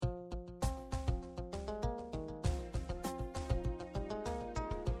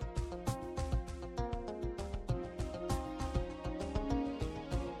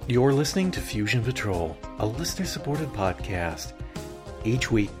You're listening to Fusion Patrol, a listener-supported podcast. Each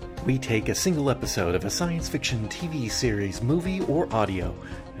week, we take a single episode of a science fiction TV series, movie, or audio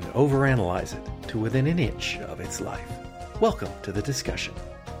and overanalyze it to within an inch of its life. Welcome to the discussion.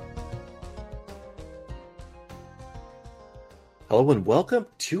 Hello and welcome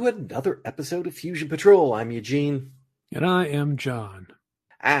to another episode of Fusion Patrol. I'm Eugene. And I am John.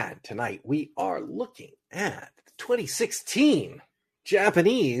 And tonight we are looking at the 2016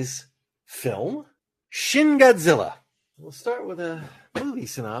 Japanese film Shin Godzilla. We'll start with a movie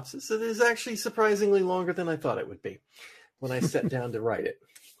synopsis. It is actually surprisingly longer than I thought it would be when I sat down to write it.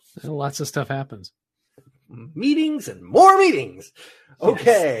 Lots of stuff happens. Meetings and more meetings.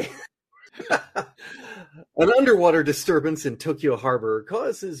 Okay. Yes. An underwater disturbance in Tokyo Harbor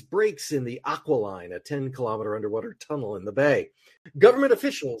causes breaks in the Aqualine, a 10-kilometer underwater tunnel in the bay. Government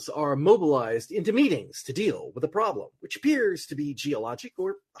officials are mobilized into meetings to deal with a problem, which appears to be geologic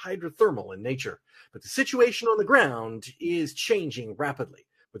or hydrothermal in nature. But the situation on the ground is changing rapidly,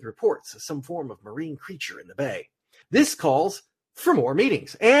 with reports of some form of marine creature in the bay. This calls for more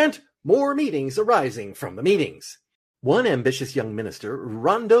meetings, and more meetings arising from the meetings. One ambitious young minister,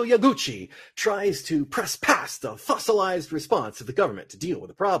 Rondo Yaguchi, tries to press past the fossilized response of the government to deal with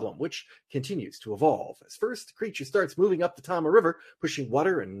the problem, which continues to evolve. As first, the creature starts moving up the Tama River, pushing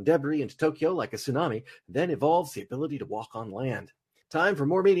water and debris into Tokyo like a tsunami, then evolves the ability to walk on land. Time for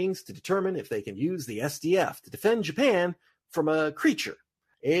more meetings to determine if they can use the SDF to defend Japan from a creature.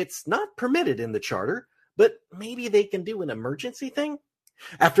 It's not permitted in the charter, but maybe they can do an emergency thing?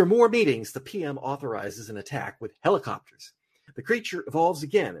 After more meetings, the PM authorizes an attack with helicopters. The creature evolves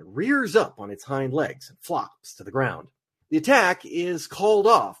again and rears up on its hind legs and flops to the ground. The attack is called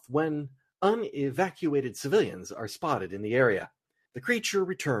off when unevacuated civilians are spotted in the area. The creature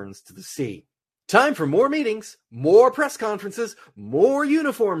returns to the sea. Time for more meetings, more press conferences, more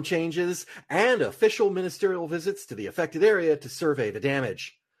uniform changes, and official ministerial visits to the affected area to survey the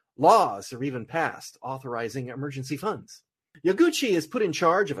damage. Laws are even passed authorizing emergency funds. Yaguchi is put in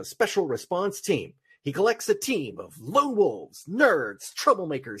charge of a special response team. He collects a team of lone wolves, nerds,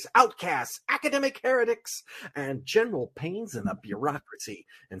 troublemakers, outcasts, academic heretics, and general pains in the bureaucracy,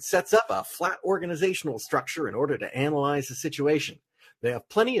 and sets up a flat organizational structure in order to analyze the situation. They have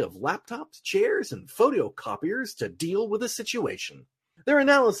plenty of laptops, chairs, and photocopiers to deal with the situation. Their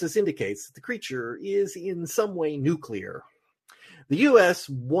analysis indicates that the creature is in some way nuclear. The U.S.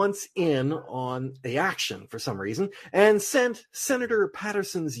 wants in on the action for some reason and sent Senator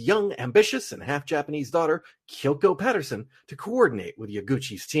Patterson's young, ambitious, and half-Japanese daughter, Kyoko Patterson, to coordinate with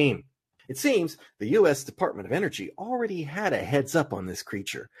Yaguchi's team. It seems the U.S. Department of Energy already had a heads up on this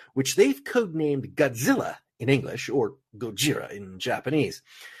creature, which they've codenamed Godzilla in English, or Gojira in Japanese.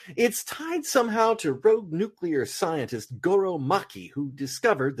 It's tied somehow to rogue nuclear scientist Goro Maki, who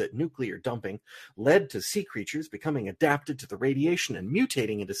discovered that nuclear dumping led to sea creatures becoming adapted to the radiation and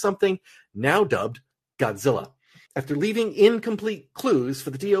mutating into something now dubbed Godzilla. After leaving incomplete clues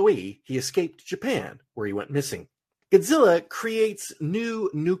for the DOE, he escaped to Japan, where he went missing. Godzilla creates new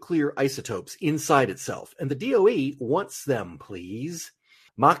nuclear isotopes inside itself, and the DOE wants them, please.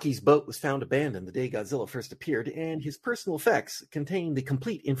 Maki's boat was found abandoned the day Godzilla first appeared, and his personal effects contain the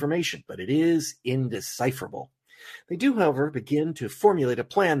complete information, but it is indecipherable. They do, however, begin to formulate a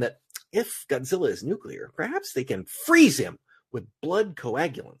plan that, if Godzilla is nuclear, perhaps they can freeze him with blood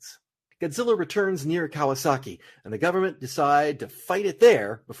coagulants. Godzilla returns near Kawasaki, and the government decide to fight it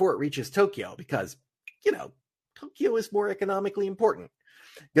there before it reaches Tokyo, because, Tokyo is more economically important.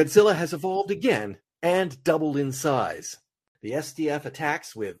 Godzilla has evolved again and doubled in size. The SDF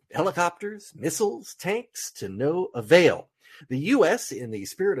attacks with helicopters, missiles, tanks to no avail. The U.S., in the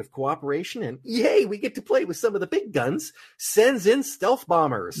spirit of cooperation and, yay, we get to play with some of the big guns, sends in stealth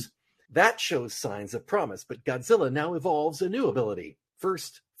bombers. That shows signs of promise, but Godzilla now evolves a new ability.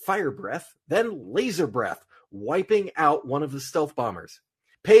 First, fire breath, then laser breath, wiping out one of the stealth bombers.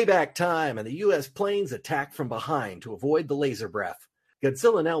 Payback time, and the U.S. planes attack from behind to avoid the laser breath.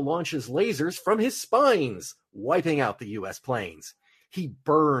 Godzilla now launches lasers from his spines, wiping out the U.S. planes. He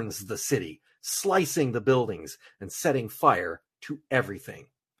burns the city, slicing the buildings and setting fire to everything.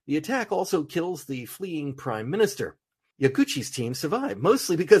 The attack also kills the fleeing prime minister. Yaguchi's team survived,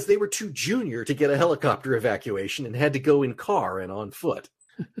 mostly because they were too junior to get a helicopter evacuation and had to go in car and on foot.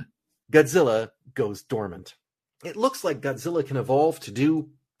 Godzilla goes dormant. It looks like Godzilla can evolve to do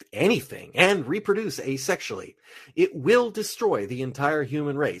anything and reproduce asexually. It will destroy the entire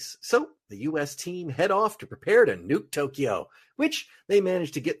human race. So the U.S. team head off to prepare to nuke Tokyo, which they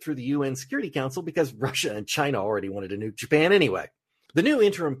managed to get through the UN Security Council because Russia and China already wanted to nuke Japan anyway. The new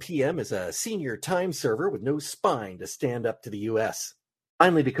interim PM is a senior time server with no spine to stand up to the U.S.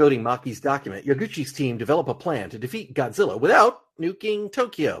 Finally decoding Maki's document, Yaguchi's team develop a plan to defeat Godzilla without nuking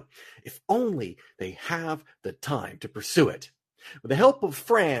Tokyo, if only they have the time to pursue it. With the help of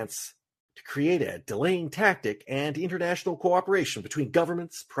France, to create a delaying tactic and international cooperation between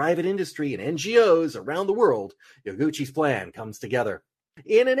governments, private industry, and NGOs around the world, Yaguchi's plan comes together.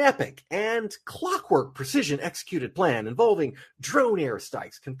 In an epic and clockwork precision executed plan involving drone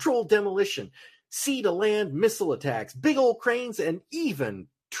airstrikes, controlled demolition, sea-to-land missile attacks, big old cranes, and even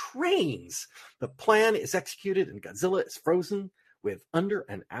trains. The plan is executed and Godzilla is frozen with under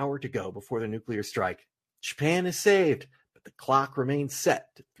an hour to go before the nuclear strike. Japan is saved, but the clock remains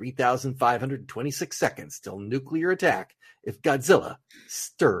set to 3,526 seconds till nuclear attack if Godzilla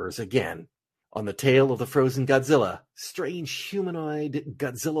stirs again. On the tail of the frozen Godzilla, strange humanoid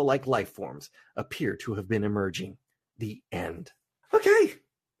Godzilla-like life forms appear to have been emerging. The end. Okay.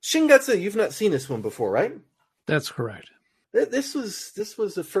 Shin Godzilla, you've not seen this one before, right? That's correct. This was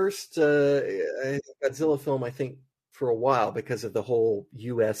the first Godzilla film, I think, for a while because of the whole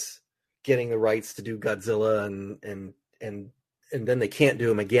U.S. getting the rights to do Godzilla, and then they can't do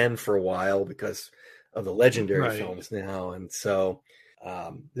them again for a while because of the legendary films now, and so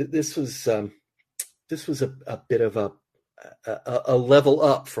this was a bit of a level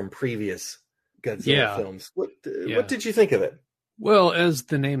up from previous Godzilla films. What did you think of it? Well, as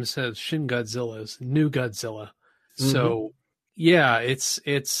the name says, Shin Godzilla is New Godzilla. So, it's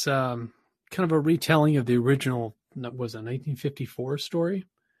kind of a retelling of the original, was it 1954 story?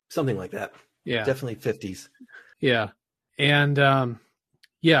 Something like that. Yeah. Definitely 50s. Yeah. And,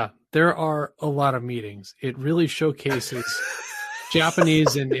 there are a lot of meetings. It really showcases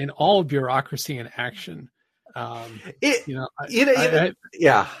Japanese and all bureaucracy in action. I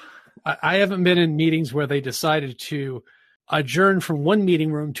haven't been in meetings where they decided to adjourn from one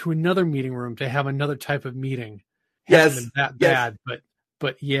meeting room to another meeting room to have another type of meeting. Hasn't been that bad,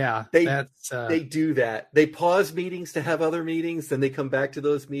 but they do that. They pause meetings to have other meetings, then they come back to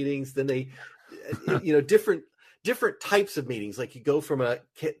those meetings, then they, different types of meetings. Like you go from a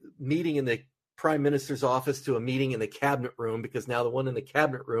meeting in the prime minister's office to a meeting in the cabinet room, because now the one in the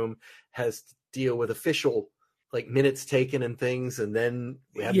cabinet room has to deal with official like minutes taken and things, and then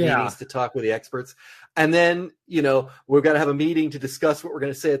we have meetings to talk with the experts, and then we've got to have a meeting to discuss what we're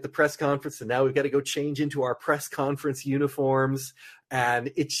going to say at the press conference, and now we've got to go change into our press conference uniforms, and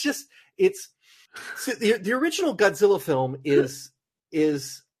so the original Godzilla film is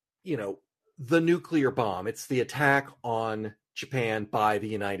the nuclear bomb. It's the attack on Japan by the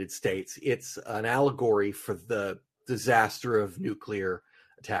United States. It's an allegory for the disaster of nuclear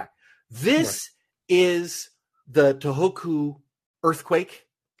attack. This is the Tohoku earthquake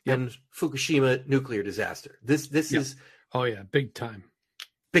and Fukushima nuclear disaster. This is big time.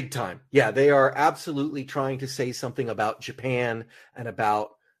 Big time. Yeah, they are absolutely trying to say something about Japan and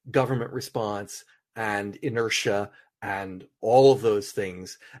about government response and inertia and all of those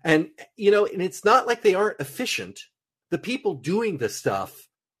things. And and it's not like they aren't efficient. The people doing this stuff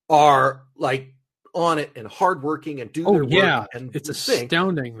are like on it and hardworking and do their work. And it's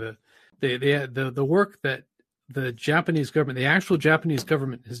astounding the work that the Japanese government, the actual Japanese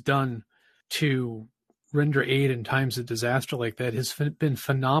government, has done to render aid in times of disaster like that has been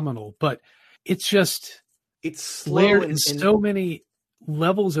phenomenal. But it's layered in so many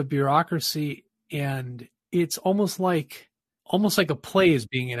levels of bureaucracy, and it's almost like a play is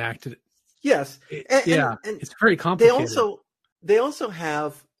being enacted. Yes, and it's very complicated. They also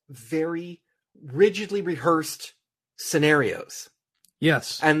have very rigidly rehearsed scenarios.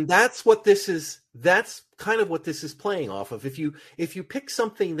 Yes, and that's what this is. That's kind of what this is playing off of. If you pick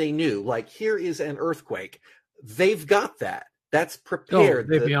something they knew, like here is an earthquake, they've got that. That's prepared.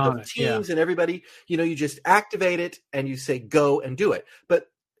 The teams and everybody, you just activate it and you say go and do it. But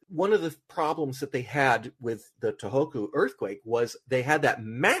one of the problems that they had with the Tohoku earthquake was they had that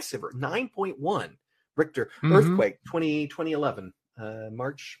massive 9.1 Richter earthquake, 2011,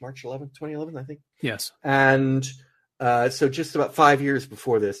 March 11th, 2011, I think. Yes. And so just about 5 years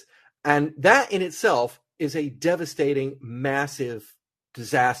before this. And that in itself is a devastating, massive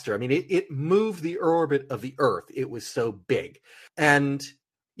disaster. I mean, it moved the orbit of the Earth. It was so big. And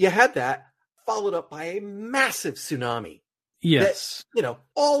you had that followed up by a massive tsunami. Yes. That,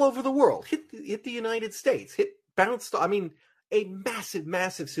 all over the world. Hit the United States. Bounced. I mean, a massive,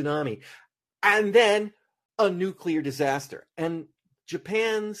 massive tsunami. And then a nuclear disaster. And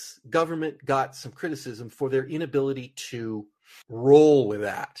Japan's government got some criticism for their inability to roll with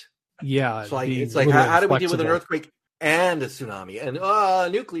that. Yeah. It's like how do we deal with an earthquake and a tsunami and a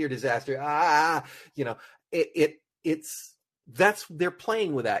nuclear disaster? It's they're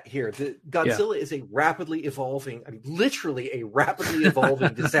playing with that here. Godzilla is a rapidly evolving, I mean, literally a rapidly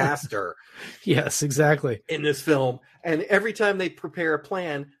evolving disaster. Yes, exactly. In this film, and every time they prepare a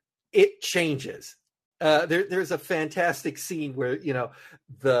plan, it changes. There's a fantastic scene where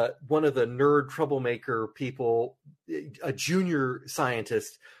one of the nerd troublemaker people, a junior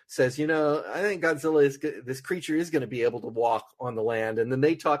scientist, says, I think this creature is going to be able to walk on the land, and then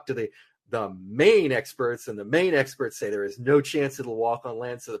they talk to the main experts, and the main experts say there is no chance it'll walk on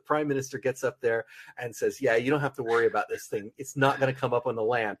land. So the prime minister gets up there and says, yeah, you don't have to worry about this thing. It's not going to come up on the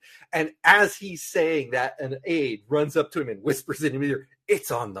land. And as he's saying that, an aide runs up to him and whispers in his ear,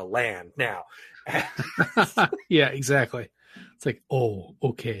 it's on the land now. Yeah, exactly. It's like, oh,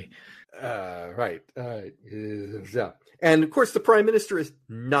 okay. Right. Yeah. And of course, the prime minister is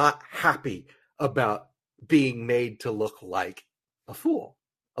not happy about being made to look like a fool.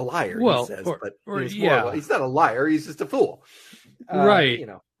 A liar, he says, but he's not a liar. He's just a fool, right?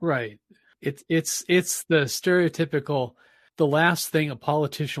 Right. It's the stereotypical. The last thing a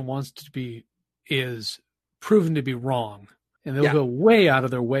politician wants to be is proven to be wrong, and they'll go way out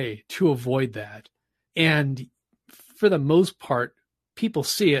of their way to avoid that. And for the most part, people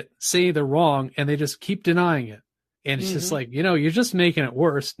see it, say they're wrong, and they just keep denying it. And it's just like, you're just making it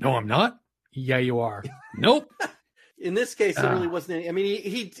worse. No, I'm not. Yeah, you are. Nope. In this case, it really wasn't any. I mean,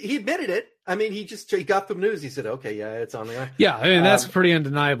 he admitted it. I mean, he got the news. He said, "Okay, yeah, it's on the land." Yeah, I mean that's pretty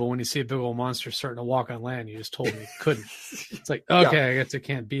undeniable. When you see a big old monster starting to walk on land, you just told me you couldn't. It's like, okay, I guess I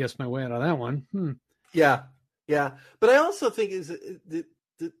can't BS my way out of that one. Yeah. But I also think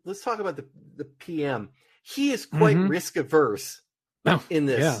let's talk about the PM. He is quite risk averse in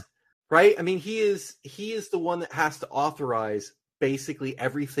this, right? I mean, he is the one that has to authorize basically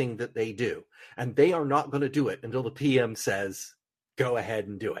everything that they do, and they are not going to do it until the PM says go ahead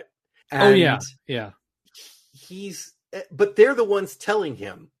and do it. And but they're the ones telling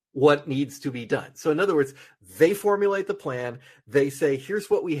him what needs to be done. So in other words, they formulate the plan, they say here's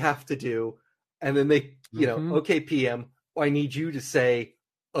what we have to do, and then they okay, PM, I need you to say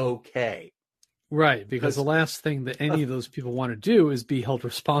okay. Right, because the last thing that any of those people want to do is be held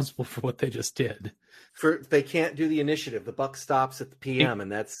responsible for what they just did. They can't do the initiative. The buck stops at the PM,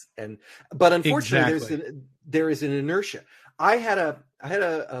 but unfortunately, there is an inertia. I had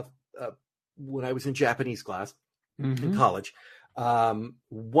a when I was in Japanese class in college.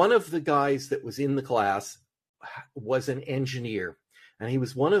 One of the guys that was in the class was an engineer, and he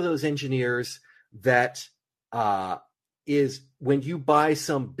was one of those engineers that is when you buy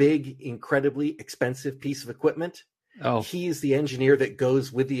some big, incredibly expensive piece of equipment. Oh, he is the engineer that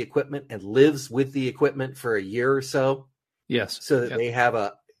goes with the equipment and lives with the equipment for a year or so. Yes. So that they have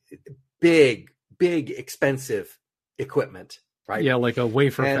a big, expensive equipment, right? Yeah, like a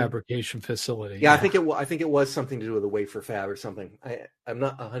wafer fabrication facility. Yeah, I think it was something to do with a wafer fab or something. I'm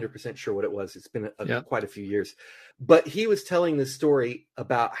not 100% sure what it was. It's been quite a few years. But he was telling this story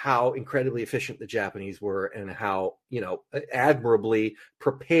about how incredibly efficient the Japanese were and how, admirably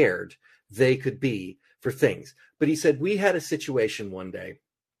prepared they could be for things. But he said, we had a situation one day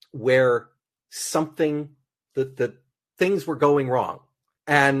where the things were going wrong.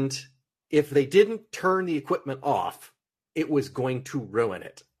 And if they didn't turn the equipment off, it was going to ruin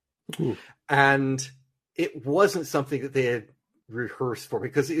it. Ooh. And it wasn't something that they had rehearsed for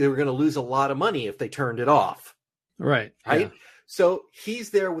because they were going to lose a lot of money if they turned it off. Right. Yeah. So he's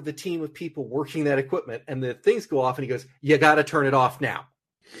there with a team of people working that equipment, and the things go off and he goes, you got to turn it off now.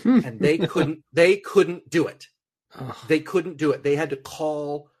 And they couldn't do it. They couldn't do it. They had to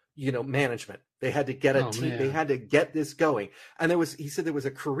call, management. They had to get a team. Man. They had to get this going. And he said there was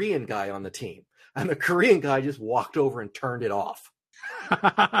a Korean guy on the team, and the Korean guy just walked over and turned it off.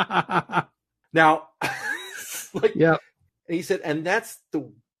 Now, and he said, and that's the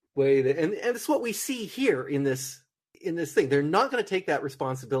way that, and it's what we see here in this thing. They're not going to take that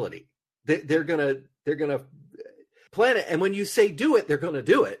responsibility. They're going to plan it. And when you say do it, they're going to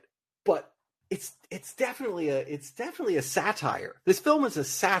do it. But it's definitely a satire. This film is a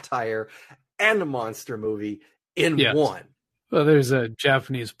satire and a monster movie in one. Well, there's a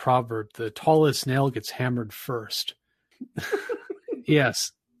Japanese proverb: the tallest nail gets hammered first.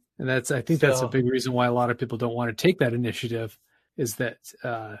 Yes. And I think that's a big reason why a lot of people don't want to take that initiative, is that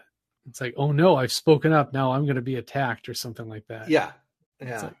it's like, oh no, I've spoken up. Now I'm going to be attacked or something like that. Yeah.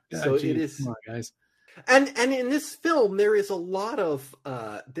 Yeah. Like, so geez, it is, come on, guys. And in this film, there is a lot of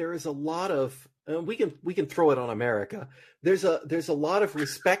we can throw it on America. There's a lot of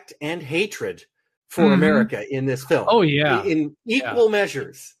respect and hatred for America in this film. Oh yeah. In equal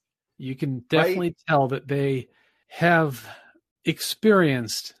measures. You can definitely tell that they have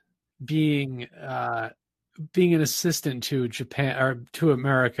experienced being being an assistant to Japan or to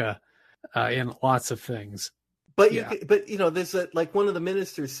America in lots of things. But there's like one of the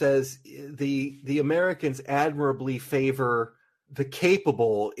ministers says the Americans admirably favor the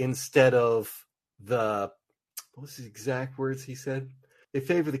capable instead of the, what was the exact words he said? They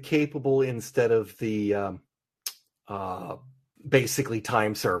favor the capable instead of the basically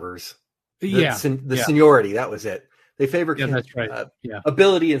time servers. The seniority, that was it. They favor that's right.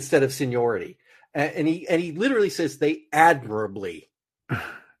 Ability instead of seniority. And he literally says they admirably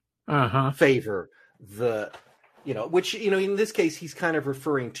favor the, which, in this case, he's kind of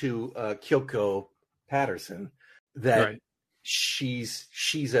referring to Kyoko Patterson, that she's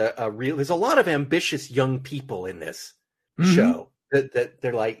a real, there's a lot of ambitious young people in this show that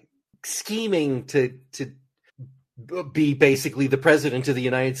they're like scheming to be basically the president of the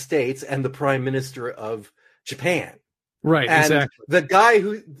United States and the prime minister of Japan. Right. And exactly.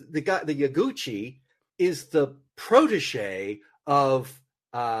 the Yaguchi is the protege of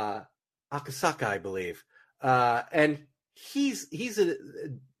Akasaka, I believe. And he's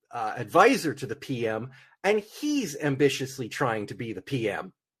an advisor to the PM, and he's ambitiously trying to be the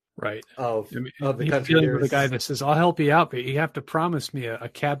PM, right? Of the country. Dealing with a guy that says, "I'll help you out, but you have to promise me a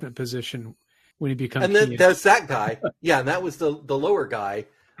cabinet position when he becomes." And then PM. There's that guy, and that was the lower guy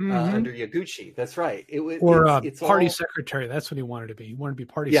under Yaguchi. That's right. It's party secretary. That's what he wanted to be. He wanted to be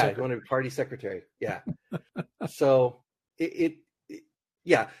party. Yeah, he wanted to be party secretary. Yeah. So we've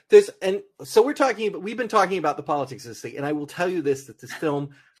been talking about the politics of this thing, and I will tell you that this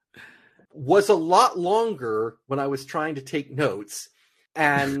film was a lot longer when I was trying to take notes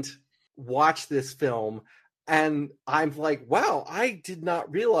and watch this film. And I'm like, wow, I did not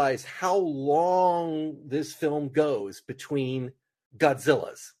realize how long this film goes between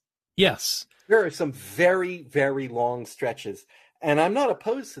Godzillas. Yes. There are some very, very long stretches. And I'm not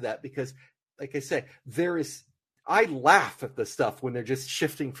opposed to that because, like I say, I laugh at the stuff when they're just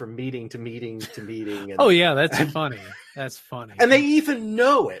shifting from meeting to meeting to meeting. And, that's funny. That's funny. And they even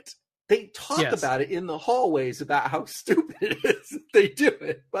know it. They talk about it in the hallways about how stupid it is. They do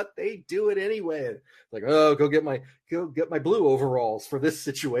it, but they do it anyway. Like, oh, go get my blue overalls for this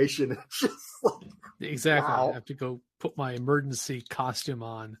situation. It's just like, exactly. wow. I have to go put my emergency costume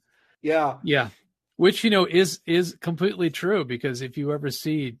on. Yeah. Yeah. Which, is completely true, because if you ever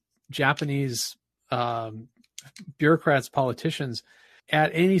see Japanese bureaucrats, politicians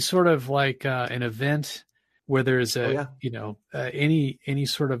at any sort of like an event where there's any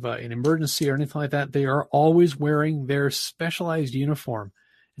sort of an emergency or anything like that, they are always wearing their specialized uniform.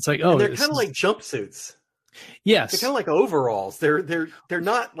 It's like, and they're kind of like jumpsuits. Yes, they're kind of like overalls. They're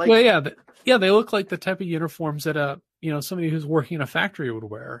not like. Well, they look like the type of uniforms that somebody who's working in a factory would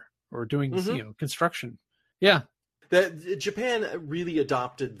wear or doing construction. Yeah, Japan really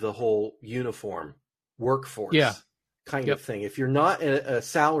adopted the whole uniform workforce kind of thing. If you're not a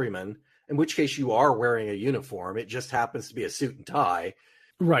salaryman, in which case you are wearing a uniform, it just happens to be a suit and tie.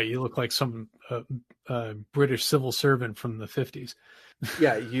 Right. You look like some British civil servant from the 50s.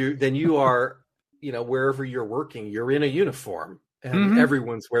 Yeah. You are, wherever you're working, you're in a uniform, and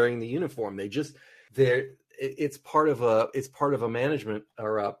everyone's wearing the uniform. It's part of a management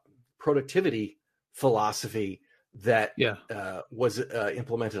or a productivity philosophy that was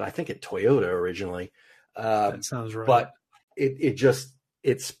implemented, I think, at Toyota originally. That sounds right. But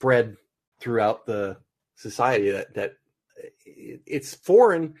it spread throughout the society that it's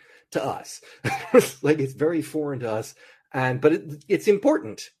foreign to us. Like, it's very foreign to us, but it's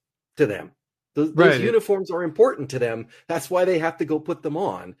important to them. Those uniforms are important to them. That's why they have to go put them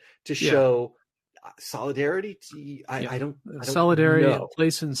on to show solidarity. I don't solidarity, know.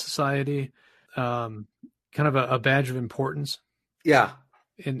 Place in society, kind of a badge of importance. Yeah.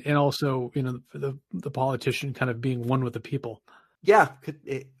 And also, the politician kind of being one with the people. Yeah,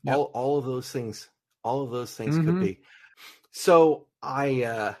 all of those things could be. So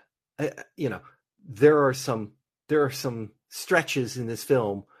there are some stretches in this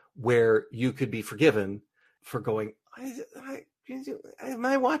film where you could be forgiven for going, am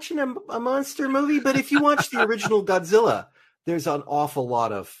I watching a monster movie? But if you watch the original Godzilla, there's an awful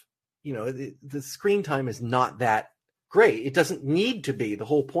lot of, the screen time is not that great. It doesn't need to be. The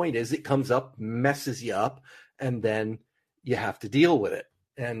whole point is it comes up, messes you up, and then you have to deal with it.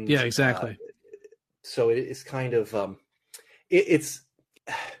 And exactly. So it's kind of it's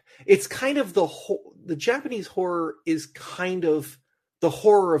kind of the Japanese horror is kind of the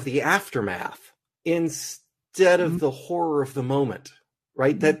horror of the aftermath instead of the horror of the moment,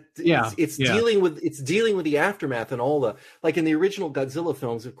 right? That it's dealing with the aftermath, and all the, like in the original Godzilla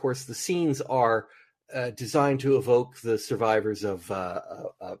films, of course, the scenes are designed to evoke the survivors of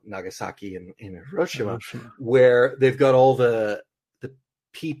Nagasaki and Hiroshima, Hiroshima. where they've got all the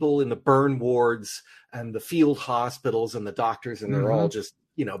people in the burn wards and the field hospitals and the doctors, and they're all just,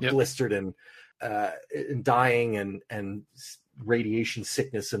 blistered and dying and radiation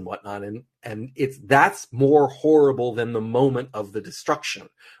sickness and whatnot. And that's more horrible than the moment of the destruction,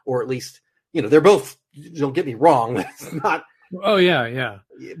 or at least, they're both, don't get me wrong. It's not. Oh yeah.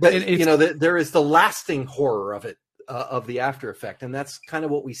 But there is the lasting horror of it, of the after effect. And that's kind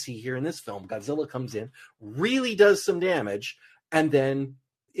of what we see here in this film. Godzilla comes in, really does some damage, and then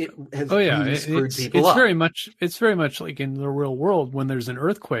it has really screwed people up. It's very much like in the real world when there's an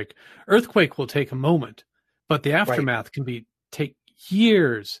earthquake. Earthquake will take a moment, but the aftermath can take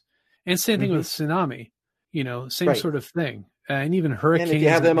years. And same thing with tsunami, same sort of thing. And even hurricanes. And if you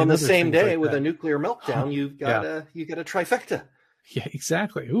have them on the same day with a nuclear meltdown, you've got a trifecta. Yeah,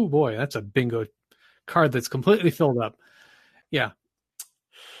 exactly. Oh boy, that's a bingo card that's completely filled up. Yeah.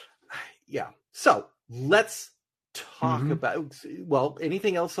 Yeah. So let's talk about,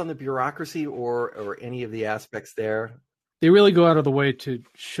 anything else on the bureaucracy or any of the aspects there? They really go out of the way to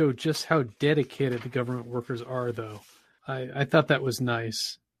show just how dedicated the government workers are, though. I thought that was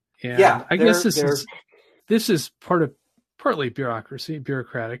nice. And I guess this is partly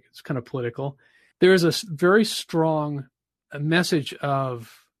bureaucratic. It's kind of political. There is a very strong message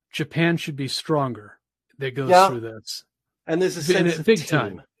of Japan should be stronger that goes through this. And there's a sense of big team.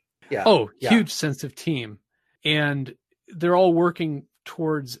 Time. Yeah. Huge sense of team. And they're all working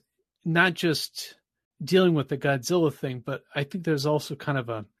towards not just dealing with the Godzilla thing, but I think there's also kind of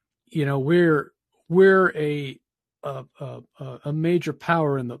a, we're a major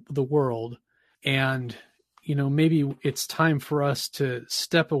power in the world, and maybe it's time for us to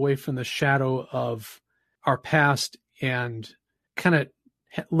step away from the shadow of our past and kind of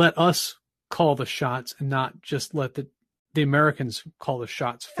let us call the shots and not just let the Americans call the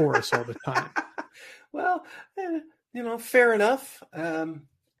shots for us all the time. Well, fair enough.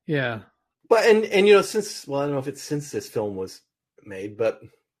 Yeah. But, and since, I don't know if it's since this film was made, but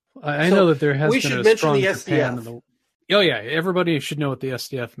I know that there has been a strong the Japan SDF. Everybody should know what the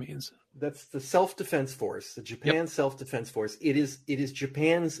SDF means. That's the Self-Defense Force, the Japan Self-Defense Force. It is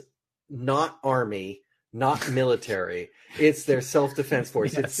Japan's not army, not military. It's their self-defense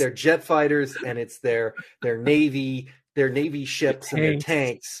force. Yes. It's their jet fighters and it's their navy ships and their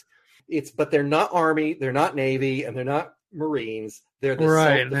tanks. But they're not army, they're not navy, and they're not Marines. They're the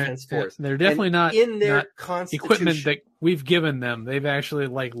self-defense force. They're definitely not in their constitution. Equipment that we've given them. They've actually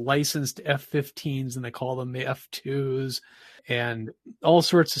licensed F-15s and they call them the F-2s and all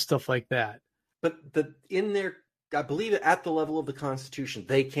sorts of stuff like that. But I believe at the level of the Constitution,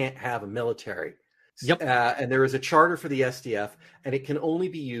 they can't have a military. Yep. And there is a charter for the SDF, and it can only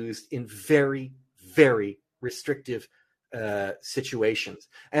be used in very, very restrictive situations.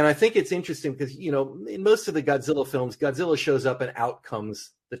 And I think it's interesting because, in most of the Godzilla films, Godzilla shows up and out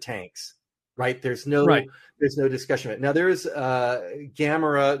comes the tanks, right? There's no discussion of it. Now there's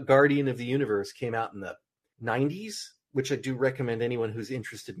Gamera, Guardian of the Universe, came out in the 90s, which I do recommend anyone who's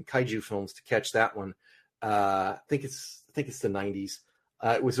interested in kaiju films to catch that one. I think it's the 90s.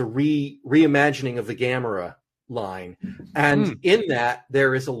 It was a reimagining of the Gamera line. And in that,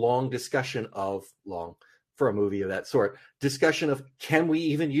 there is a long discussion for a movie of that sort, discussion of, can we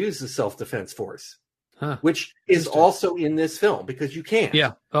even use the self-defense force? Which is also in this film, because you can't.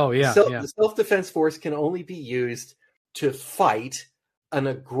 Yeah. Oh, yeah. The self-defense force can only be used to fight an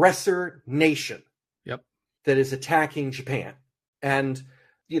aggressor nation that is attacking Japan. And,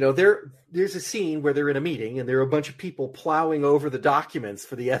 there's a scene where they're in a meeting and there are a bunch of people plowing over the documents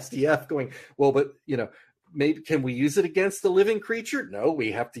for the SDF going, well, but, maybe can we use it against the living creature? No,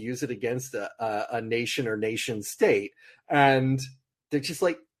 we have to use it against a nation or nation state. And they're just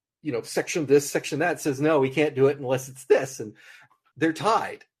like, section this, section that says, no, we can't do it unless it's this. And they're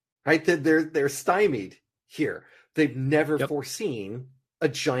tied, right? They're stymied here. They've never foreseen a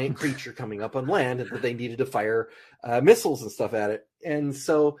giant creature coming up on land and that they needed to fire missiles and stuff at it. And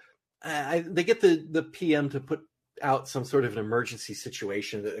so they get the PM to put out some sort of an emergency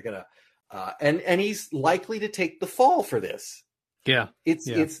situation that they're going to, and he's likely to take the fall for this. Yeah.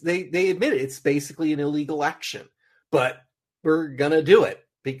 They admit it. It's basically an illegal action, but we're going to do it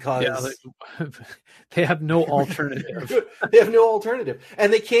because they have no alternative. They have no alternative.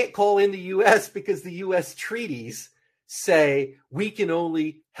 And they can't call in the U.S. because the U.S. treaties say we can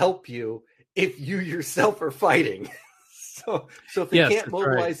only help you if you yourself are fighting. So if they can't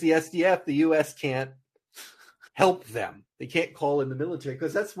mobilize the SDF, the U.S. can't help them. They can't call in the military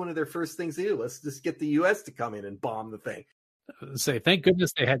because that's one of their first things they do. Let's just get the U.S. to come in and bomb the thing. Thank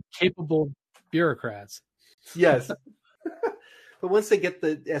goodness they had capable bureaucrats. Yes. But once they get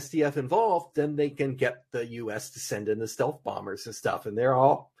the SDF involved, then they can get the U.S. to send in the stealth bombers and stuff. And they're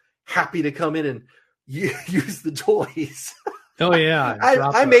all happy to come in and use the toys. Oh, yeah.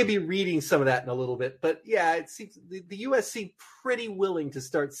 I may be reading some of that in a little bit. But yeah, it seems the U.S. seemed pretty willing to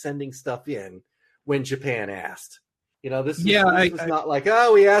start sending stuff in when Japan asked. This was not like,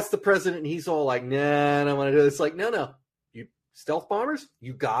 oh, we asked the president and he's all like, nah, I don't want to do this. Like, no. You stealth bombers?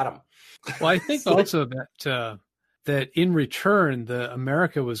 You got them. Well, I think also that in return,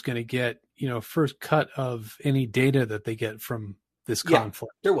 America was going to get, first cut of any data that they get from this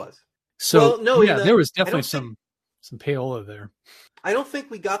conflict. There was. So, there was definitely some payola there. I don't think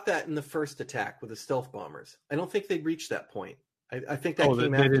we got that in the first attack with the stealth bombers. I don't think they'd reached that point. I think that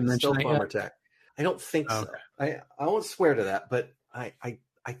came after the stealth bomber attack. I don't think so. I won't swear to that, but I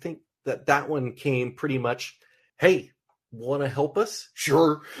think that one came pretty much, hey, want to help us?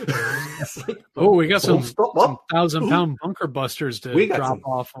 Sure. We got some 1,000-pound bunker busters to drop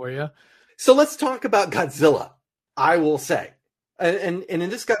off for you. So let's talk about Godzilla, I will say. And in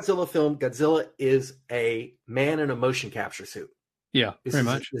this Godzilla film, Godzilla is a man in a motion capture suit. Yeah, very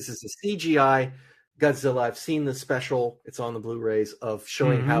much. This is a CGI Godzilla. I've seen the special. It's on the Blu-rays of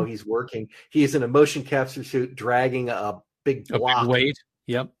showing how he's working. He is in a motion capture suit dragging a big block. A big weight.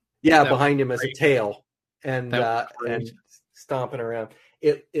 Yep. Yeah, behind him as a tail. And stomping around.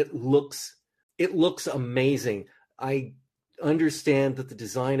 It looks amazing. I understand that the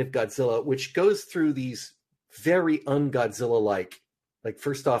design of Godzilla, which goes through these very un-Godzilla-like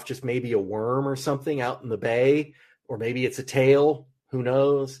first off, just maybe a worm or something out in the bay, or maybe it's a tail, who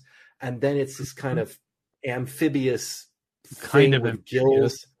knows? And then it's this kind of amphibious kind of with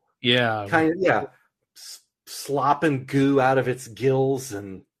gills. Yeah. Slopping goo out of its gills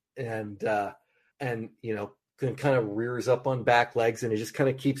and then kind of rears up on back legs, and it just kind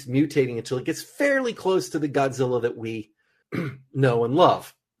of keeps mutating until it gets fairly close to the Godzilla that we know and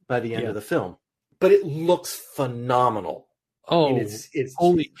love by the end of the film. But it looks phenomenal. Oh, it's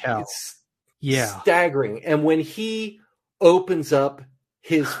holy cow. It's staggering. And when he opens up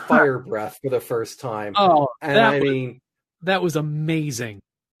his fire breath for the first time, that was amazing.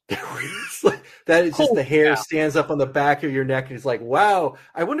 That is just the hair stands up on the back of your neck, and it's like, wow,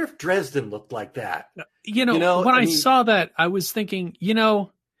 I wonder if Dresden looked like that. When I saw that, I was thinking,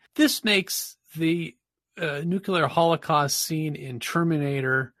 this makes the nuclear holocaust scene in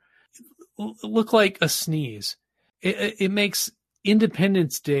Terminator look like a sneeze. It makes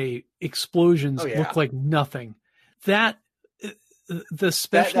Independence Day explosions look like nothing. That the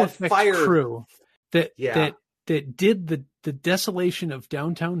special effects crew that did the desolation of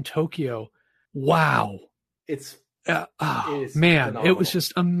downtown Tokyo. Wow. It man, phenomenal. It was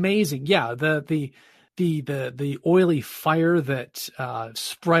just amazing. Yeah. The oily fire that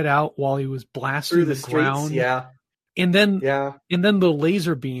spread out while he was blasting through the ground. Yeah. And then the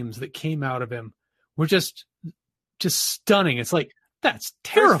laser beams that came out of him were just stunning. It's like, that's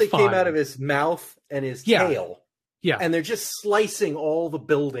terrifying. First they came out of his mouth and his tail. Yeah. And they're just slicing all the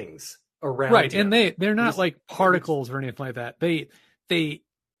buildings around right. him. And they're not like particles or anything like that.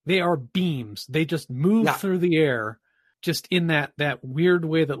 They are beams. They just move through the air just in that weird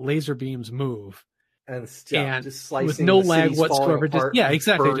way that laser beams move. And just slicing with no lag whatsoever.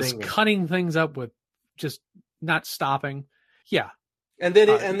 Exactly. Burning. Just cutting things up with just not stopping. Yeah. And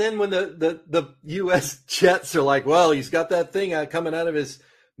then when the U.S. jets are like, well, he's got that thing coming out of his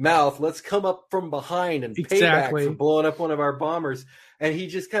mouth. Let's come up from behind and pay back for blowing up one of our bombers. And he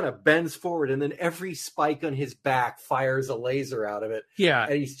just kind of bends forward, and then every spike on his back fires a laser out of it. Yeah.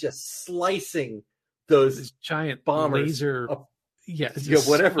 And he's just slicing those giant bombers laser. Up,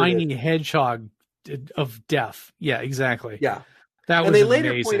 whatever. Tiny hedgehog of death. Yeah, exactly. Yeah. That was and they amazing.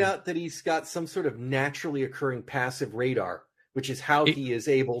 later point out that he's got some sort of naturally occurring passive radar, which is how he is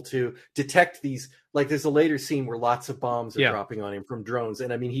able to detect these. Like, there's a later scene where lots of bombs are dropping on him from drones.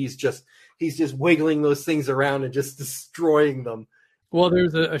 And I mean, he's just wiggling those things around and just destroying them. Well,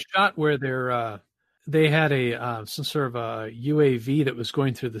 there's a shot where they had some sort of a UAV that was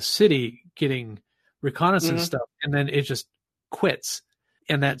going through the city getting reconnaissance stuff, and then it just quits.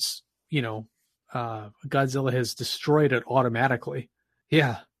 And that's, Godzilla has destroyed it automatically.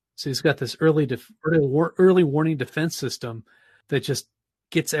 Yeah. So he's got this early warning defense system that just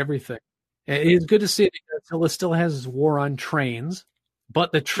gets everything. It's good to see that Godzilla still has his war on trains,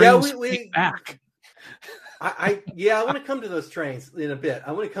 but the trains fight back. I want to come to those trains in a bit.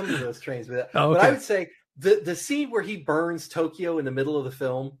 But I would say the scene where he burns Tokyo in the middle of the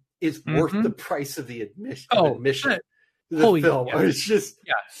film is worth the price of the admission to the film. Yeah. It's just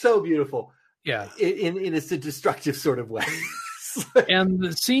so beautiful. Yeah, in it's a destructive sort of way. And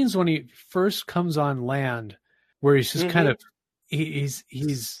the scenes when he first comes on land, where he's just kind of he's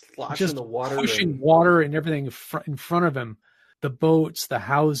sloshing just the water, pushing water and everything in front of him, the boats, the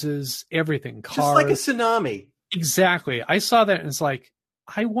houses, everything, cars, just like a tsunami. Exactly. I saw that and it's like,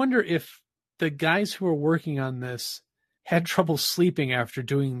 I wonder if the guys who were working on this had trouble sleeping after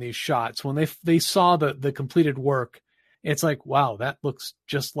doing these shots. When they saw the completed work, it's like, wow, that looks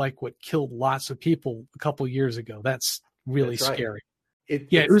just like what killed lots of people a couple years ago. That's really scary.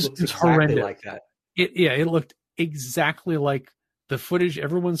 It was exactly horrendous. Like that. It looked exactly like the footage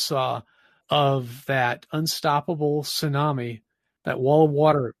everyone saw of that unstoppable tsunami, that wall of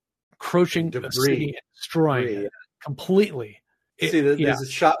water encroaching the city and destroying it completely. There's a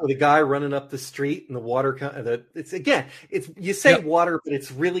shot with a guy running up the street and the water. You say water, but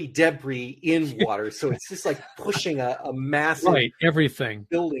it's really debris in water. So it's just like pushing a massive everything,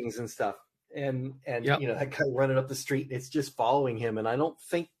 buildings and stuff. And that guy running up the street, it's just following him. And I don't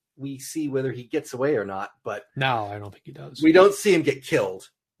think we see whether he gets away or not. But no, I don't think he does. We don't see him get killed.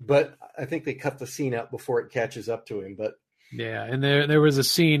 But I think they cut the scene out before it catches up to him. But yeah, and there was a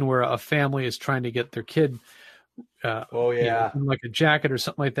scene where a family is trying to get their kid. Like a jacket or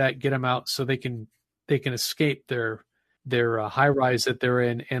something like that, get them out so they can escape their high rise that they're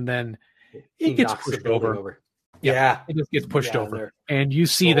in, and then it gets pushed over. Yeah, it just gets pushed over, and you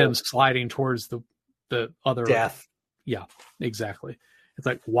see them sliding towards the other death. Yeah, exactly. It's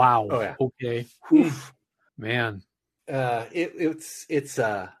like, wow. Oh, yeah. Okay, oof, man. It's it's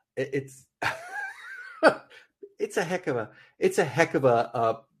a heck of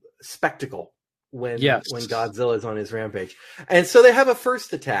a spectacle. When Godzilla's on his rampage. And so they have a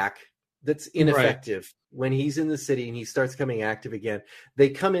first attack that's ineffective when he's in the city and he starts coming active again. They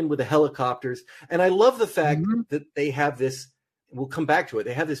come in with the helicopters. And I love the fact that they have this, we'll come back to it.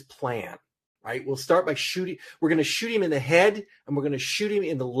 They have this plan, right? We'll start by shooting. We're going to shoot him in the head and we're going to shoot him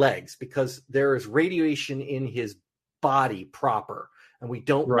in the legs because there is radiation in his body proper. And we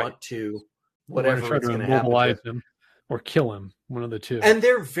don't want to, whatever it's going to happen. Him or kill him, one of the two. And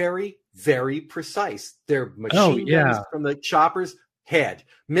they're very, very precise. They're machine guns from the choppers, head.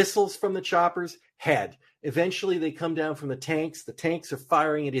 Missiles from the choppers, head. Eventually, they come down from the tanks. The tanks are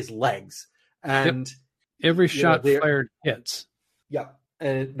firing at his legs. And every shot fired hits. Yep.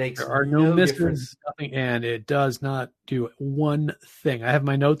 And it makes there are no misses, nothing, and it does not do one thing. I have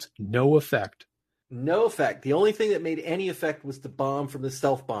my notes, no effect. No effect. The only thing that made any effect was the bomb from the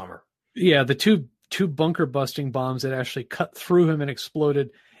stealth bomber. Yeah, the two bunker busting bombs that actually cut through him and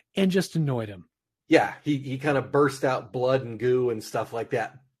exploded and just annoyed him. Yeah, he kind of burst out blood and goo and stuff like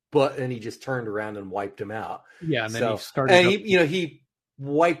that, and he just turned around and wiped him out. Yeah, and then he started. And he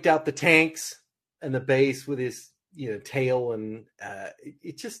wiped out the tanks and the base with his tail, and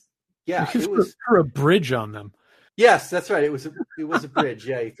it just it was threw a bridge on them. Yes, that's right. It was a bridge.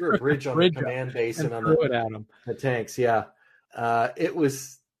 Yeah, he threw a bridge on the command base and on the tanks. Yeah,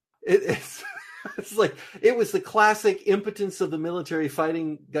 It's like it was the classic impotence of the military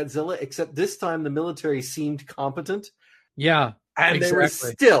fighting Godzilla, except this time the military seemed competent. Yeah, and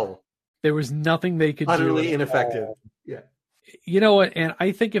exactly. There was nothing they could utterly do. Ineffective. Yeah, you know what? And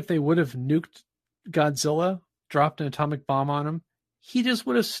I think if they would have nuked Godzilla, dropped an atomic bomb on him, he just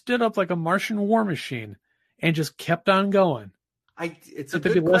would have stood up like a Martian war machine and just kept on going. It's a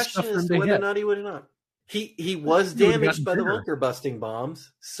good question as to whether or not he would have not. He was damaged by the bunker busting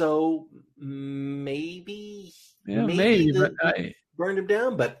bombs, so maybe burned him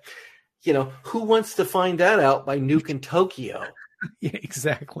down. But who wants to find that out by nuking Tokyo? Yeah,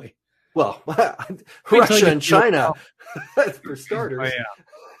 exactly. Well, Russia and China, for starters. Oh, yeah.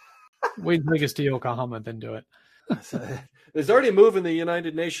 Wait until he gets to Yokohama, then do it. There's already a move in the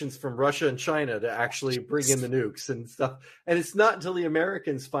United Nations from Russia and China to actually bring in the nukes and stuff. And it's not until the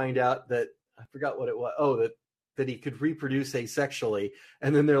Americans find out that, I forgot what it was. Oh, that he could reproduce asexually.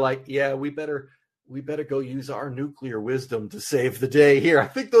 And then they're like, yeah, we better go use our nuclear wisdom to save the day here. I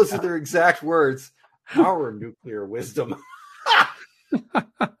think those are their exact words. Our nuclear wisdom.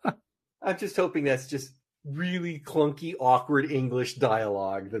 I'm just hoping that's just really clunky, awkward English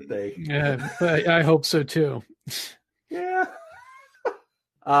dialogue that they. Yeah, I hope so too. Yeah.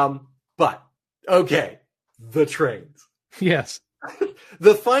 But okay, the trains. Yes.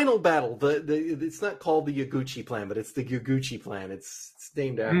 The final battle. It's not called the Yaguchi plan, but it's the Yaguchi plan. It's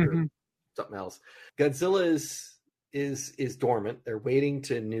named after something else. Godzilla is dormant. They're waiting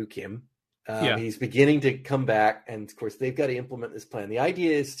to nuke him. He's beginning to come back, and of course they've got to implement this plan. The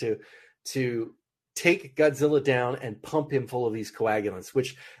idea is to take Godzilla down and pump him full of these coagulants,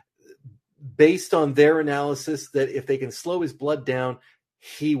 which, based on their analysis, that if they can slow his blood down,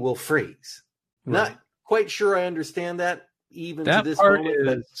 he will freeze. Right. Not quite sure I understand that, even that to this part moment.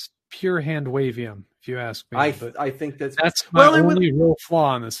 But is pure hand wavium, if you ask me. I think that's my only real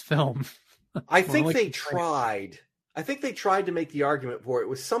flaw in this film. I think they tried. I think they tried to make the argument for it. It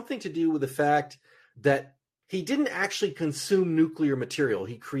was something to do with the fact that he didn't actually consume nuclear material.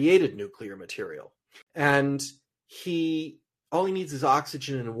 He created nuclear material. And all he needs is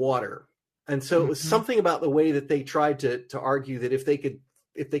oxygen and water. And so it was something about the way that they tried to argue that if they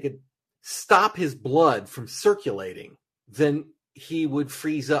could stop his blood from circulating, then he would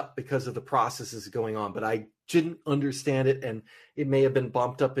freeze up because of the processes going on. But I didn't understand it, and it may have been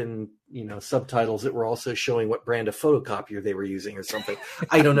bumped up in subtitles that were also showing what brand of photocopier they were using or something.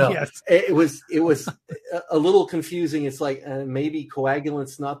 I don't know. Yes. It was a little confusing. It's like maybe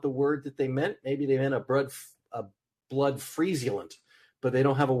coagulant's not the word that they meant. Maybe they meant a blood freezulant, but they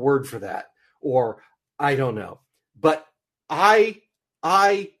don't have a word for that. Or I don't know. But I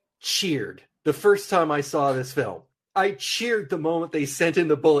cheered the first time I saw this film. I cheered the moment they sent in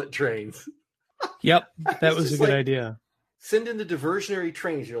the bullet trains. Yep, that was a good idea. Send in the diversionary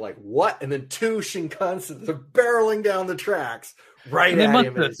trains. You're like, what? And then 2 Shinkansens are barreling down the tracks right at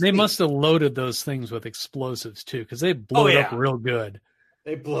him. They must have loaded those things with explosives too, because they blew it up real good.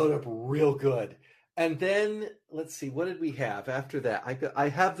 They blew it up real good. And then let's see, what did we have after that? I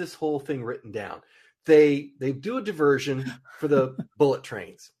have this whole thing written down. They do a diversion for the bullet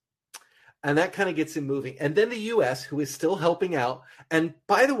trains. And that kind of gets him moving. And then the U.S., who is still helping out. And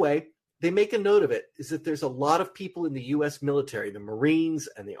by the way, they make a note of it, is that there's a lot of people in the U.S. military, the Marines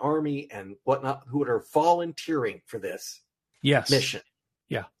and the Army and whatnot, who are volunteering for this mission.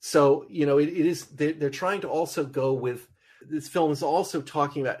 Yeah. So, it is, they're trying to also go with, this film is also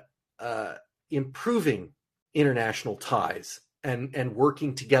talking about improving international ties and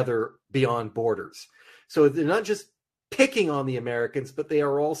working together beyond borders. So they're not just picking on the Americans, but they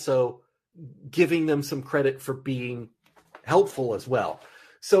are also giving them some credit for being helpful as well.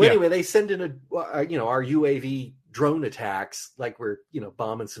 So anyway, they send in our UAV drone attacks, like we're,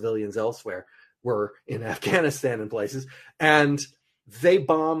 bombing civilians elsewhere. We're in Afghanistan and places, and they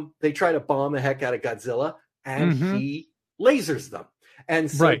try to bomb the heck out of Godzilla, and he lasers them. And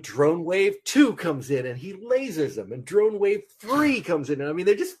so Drone Wave 2 comes in and he lasers them, and Drone Wave 3 comes in. And I mean,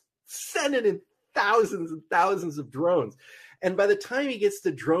 they're just sending in thousands and thousands of drones. And by the time he gets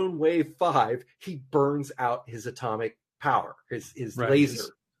to Drone Wave 5, he burns out his atomic power, his laser.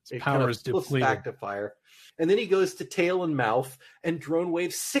 His power is depleted. Back to fire. And then he goes to tail and mouth, and Drone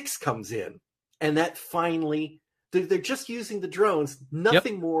Wave 6 comes in. And that finally, they're just using the drones,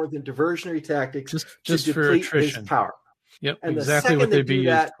 nothing more than diversionary tactics just to for deplete attrition. His power. Yep, and exactly what they'd be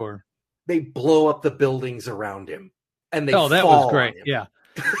used for. They blow up the buildings around him, and they that fall was great. On him. Yeah.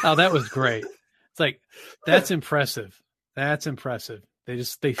 Oh, that was great. It's like, that's impressive. That's impressive.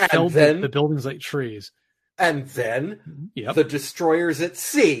 They felled the buildings like trees. And then the destroyers at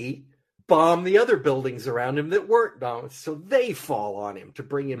sea bomb the other buildings around him that weren't bombed, so they fall on him to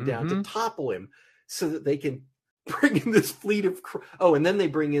bring him down, to topple him, so that they can bring in this fleet of. And then they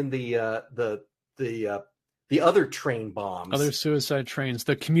bring in the other train bombs, other suicide trains,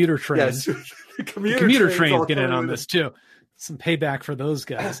 the commuter trains. Yes, the commuter trains get in on this too. Some payback for those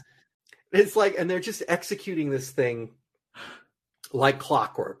guys. It's like, and they're just executing this thing like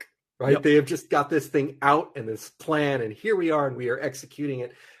clockwork, right? Yep. They have just got this thing out and this plan, and here we are, and we are executing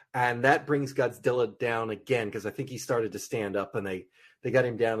it. And that brings Godzilla down again, because I think he started to stand up, and they got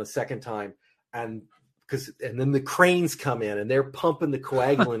him down a second time. And then the cranes come in, and they're pumping the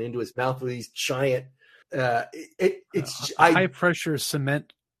coagulant into his mouth with these giant high pressure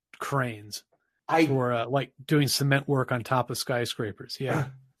cement cranes for like doing cement work on top of skyscrapers.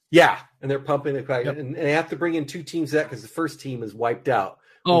 Yeah, and they're pumping the coagulant, and they have to bring in 2 teams of that because the first team is wiped out.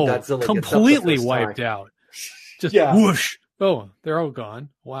 Godzilla completely wiped out. Just whoosh. Oh, they're all gone.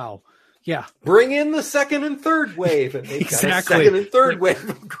 Wow. Yeah. Bring in the second and third wave, and they've got a second and third wave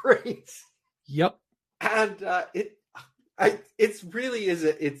of cranes. Yep. And it's really is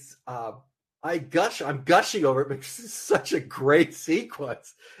it's I'm gushing over it because it's such a great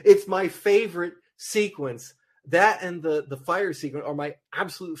sequence. It's my favorite sequence. That and the fire sequence are my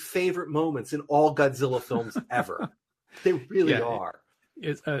absolute favorite moments in all Godzilla films ever. They really are.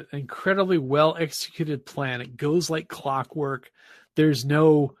 It's an incredibly well executed plan. It goes like clockwork. There's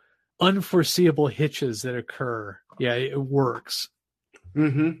no unforeseeable hitches that occur. Yeah, it works.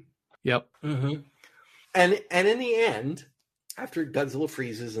 Yep. And in the end, after Godzilla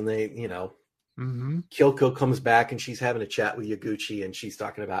freezes and they, Kyoko comes back and she's having a chat with Yaguchi, and she's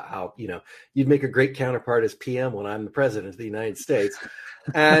talking about how, you'd make a great counterpart as PM when I'm the president of the United States.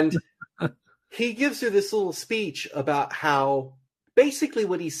 And he gives her this little speech about how basically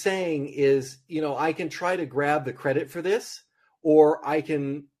what he's saying is, I can try to grab the credit for this, or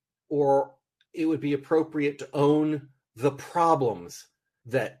it would be appropriate to own the problems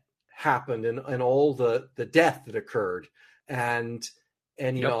that happened and all the death that occurred. And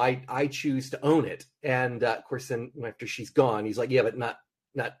I choose to own it. And of course, then after she's gone, he's like, yeah, but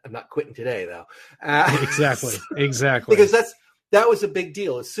I'm not quitting today though. Exactly. Because that was a big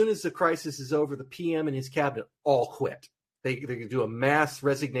deal. As soon as the crisis is over, the PM and his cabinet all quit. They're going to do a mass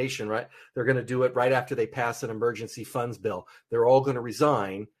resignation, right? They're going to do it right after they pass an emergency funds bill. They're all going to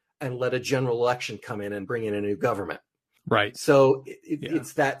resign and let a general election come in and bring in a new government. Right. So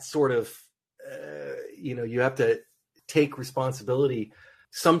it's that sort of, you have to take responsibility.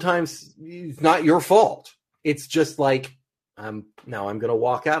 Sometimes it's not your fault. It's just like, I'm going to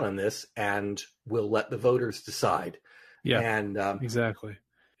walk out on this and we'll let the voters decide. Yeah, and exactly.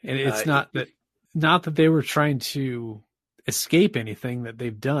 And it's not that they were trying to escape anything that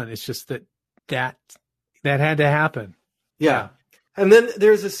they've done. It's just that had to happen. Yeah. And then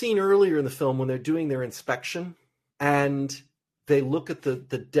there's a scene earlier in the film when they're doing their inspection and they look at the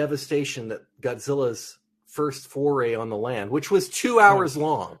devastation that Godzilla's first foray on the land, which was 2 hours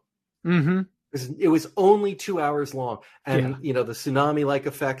long. Mm-hmm. It was only 2 hours long, and the tsunami-like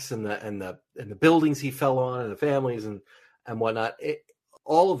effects and the buildings he fell on and the families and whatnot.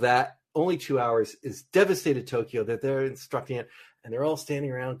 All of that, only 2 hours, is devastated Tokyo that they're instructing it, and they're all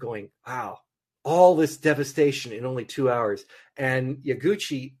standing around going, "Wow, all this devastation in only 2 hours." And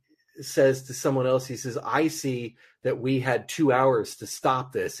Yaguchi says to someone else, he says, "I see that we had 2 hours to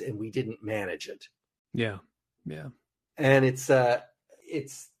stop this, and we didn't manage it." Yeah. And it's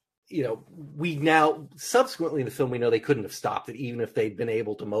we now subsequently in the film, we know they couldn't have stopped it, even if they'd been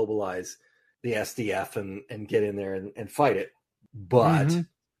able to mobilize the SDF and get in there and fight it, but,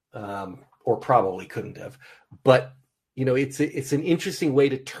 or probably couldn't have. But, it's an interesting way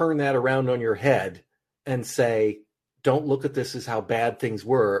to turn that around on your head and say, don't look at this as how bad things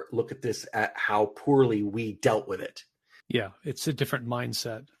were. Look at this at how poorly we dealt with it. Yeah. It's a different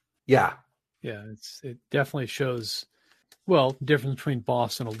mindset. Yeah. Yeah. It definitely shows, difference between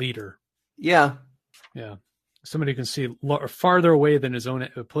boss and a leader. Yeah. Yeah. Somebody can see farther away than his own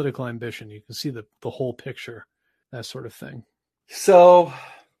political ambition. You can see the whole picture, that sort of thing. So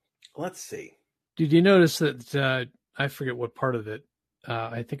let's see. Did you notice that, I forget what part of it,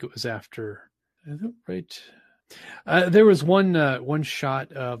 I think it was after, right? There was one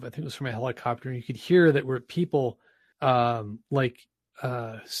shot of, I think it was from a helicopter, and you could hear that were people,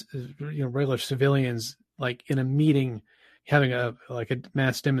 regular civilians, like in a meeting, having a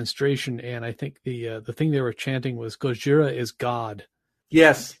mass demonstration, and I think the thing they were chanting was "Gojira is God."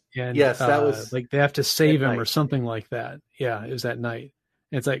 Yes, and that was like they have to save him or something like that. Yeah, it was that night.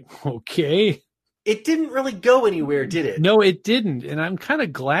 And it's like, okay, it didn't really go anywhere, did it? No, it didn't, and I'm kind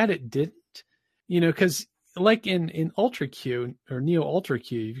of glad it didn't. Because like in Ultra Q or Neo Ultra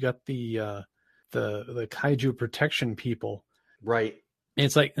Q, you've got the kaiju protection people, right? And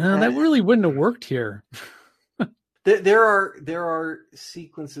it's like, that really wouldn't have worked here. There are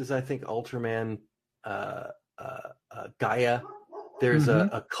sequences, I think, Ultraman, Gaia. There's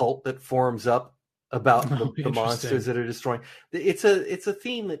a cult that forms up about the monsters that are destroying. It's a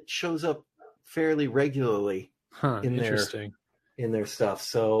theme that shows up fairly regularly in their stuff.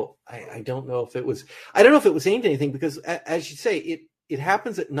 So I don't know if it was aimed at anything, because as you say, it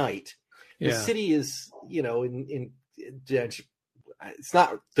happens at night. The city is, it's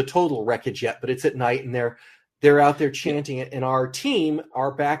not the total wreckage yet, but it's at night, and they're out there chanting it, and our team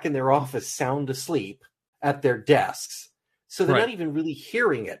are back in their office sound asleep at their desks. So they're not even really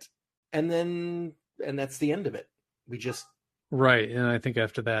hearing it. And that's the end of it. We just... Right. And I think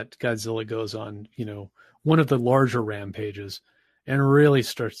after that, Godzilla goes on, one of the larger rampages and really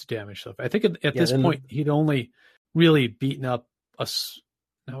starts to damage stuff. I think at this point, he'd only really beaten up I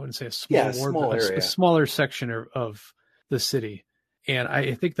wouldn't say a small area. A smaller section of the city. And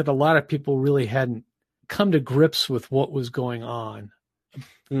I think that a lot of people really hadn't come to grips with what was going on.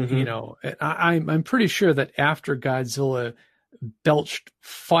 I'm pretty sure that after Godzilla belched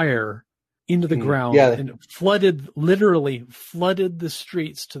fire into the ground and literally flooded the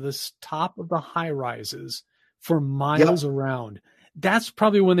streets to the top of the high rises for miles around, that's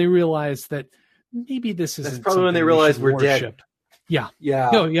probably when they realized that maybe this isn't. That's probably when they realized we're dead. Yeah.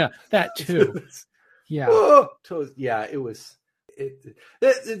 Oh yeah, that too. It was.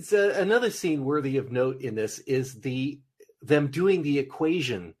 It's another scene worthy of note in this is them doing the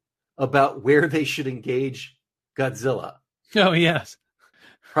equation about where they should engage Godzilla. Oh yes,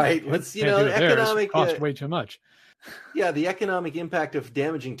 right. Let's economic cost way too much. Yeah, the economic impact of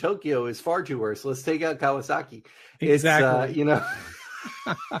damaging Tokyo is far too worse. Let's take out Kawasaki. Exactly.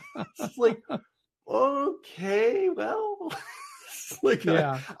 It's like, okay, well, it's like,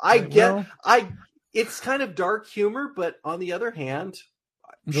 Yeah. it's kind of dark humor, but on the other hand,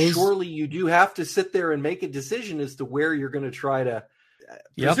 surely you do have to sit there and make a decision as to where you're going to try to.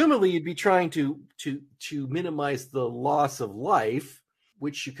 Presumably, you'd be trying to minimize the loss of life,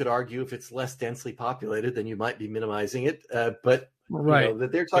 which you could argue if it's less densely populated, then you might be minimizing it. But that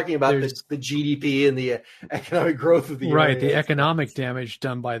they're talking about the GDP and the economic growth of the area. The economic damage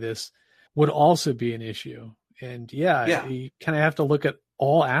done by this would also be an issue. And you kind of have to look at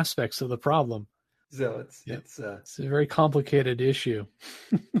all aspects of the problem. So it's a very complicated issue.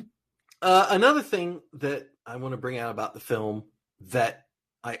 Another thing that I want to bring out about the film that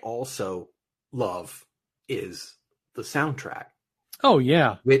I also love is the soundtrack. Oh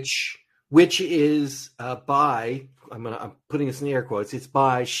yeah, which is by I'm putting this in the air quotes. It's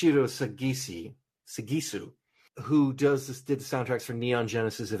by Shiro Sagisu, who did the soundtracks for Neon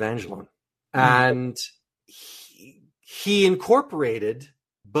Genesis Evangelion, and he incorporated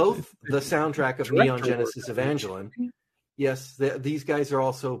both the soundtrack of Neon Genesis Evangelion. Yes, these guys are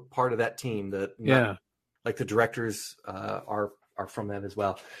also part of that team. Like the directors are from that as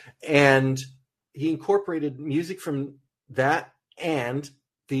well, and he incorporated music from that and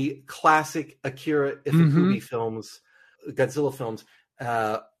the classic Akira Ifukube films, Godzilla films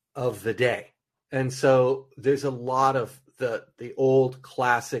of the day. And so there's a lot of the old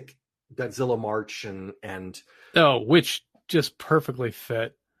classic Godzilla march and which just perfectly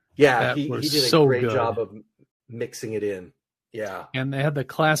fit. Yeah, he did a great job of mixing it in. Yeah. And they had the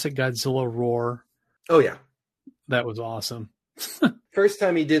classic Godzilla roar. Oh yeah. That was awesome. First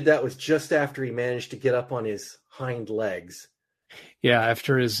time he did that was just after he managed to get up on his hind legs. Yeah,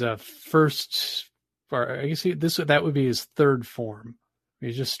 after his first, or I guess that would be his third form.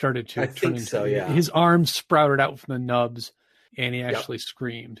 He just started to turn into. So, yeah. His arms sprouted out from the nubs, and he actually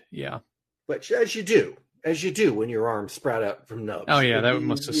screamed. Yeah, but as you do when your arms sprout out from nubs. Oh yeah, that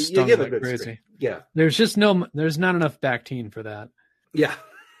must have stung like crazy. Scream. Yeah, there's not enough Bactine for that. Yeah.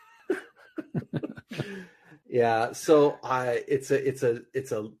 Yeah, so it's a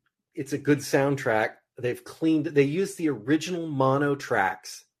good soundtrack. They used the original mono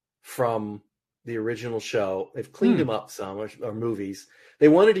tracks from the original show. They've cleaned them up some, or movies. They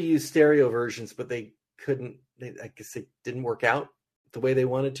wanted to use stereo versions, but they couldn't. I guess it didn't work out the way they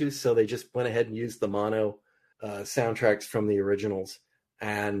wanted to, so they just went ahead and used the mono soundtracks from the originals.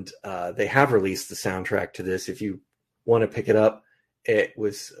 And they have released the soundtrack to this. If you want to pick it up, it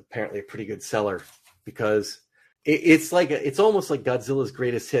was apparently a pretty good seller because it's almost like Godzilla's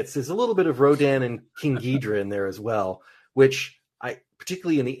greatest hits. There's a little bit of Rodan and King Ghidorah in there as well, which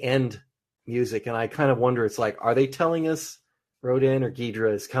particularly in the end music, and I kind of wonder, it's like, are they telling us Rodan or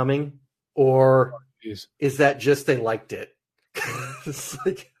Ghidorah is coming, or is that just they liked it? It's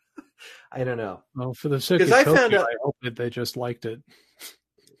like, I don't know. Well, for the sake of Tokyo, I hope that they just liked it.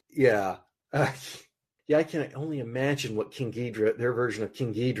 Yeah. I can only imagine what King Ghidorah, their version of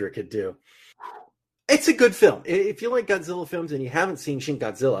King Ghidorah, could do. It's a good film. If you like Godzilla films and you haven't seen Shin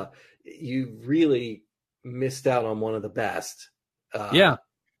Godzilla, you really missed out on one of the best of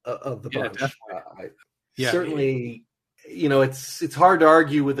the bunch. Certainly, it's hard to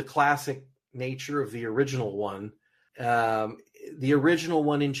argue with the classic nature of the original one. The original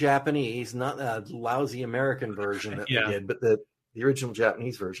one in Japanese, not a lousy American version that they did, but the original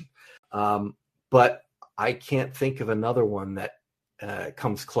Japanese version. But I can't think of another one that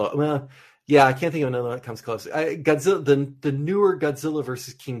comes close. Well, yeah, I can't think of another one that comes close. Godzilla, the newer Godzilla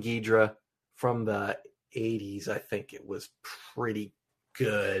versus King Ghidorah from the 80s, I think it was pretty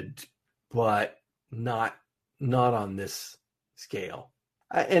good, but not on this scale.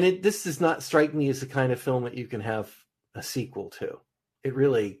 This does not strike me as the kind of film that you can have a sequel to. It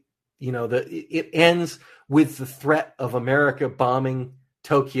really, it ends with the threat of America bombing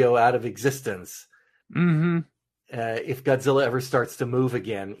Tokyo out of existence. Mm-hmm. If Godzilla ever starts to move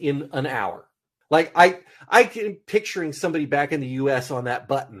again in an hour. Like I can picturing somebody back in the US on that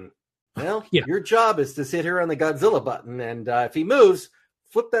button. Well, your job is to sit here on the Godzilla button, and if he moves,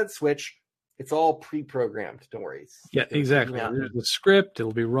 flip that switch. It's all pre-programmed. Don't worry. Yeah, exactly. There's the script.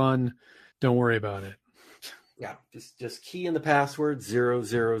 It'll be run. Don't worry about it. Yeah, just key in the password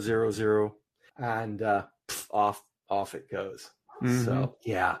 0000, and off it goes. Mm-hmm. So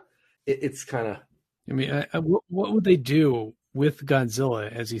yeah, it's kind of. I mean, what would they do with Godzilla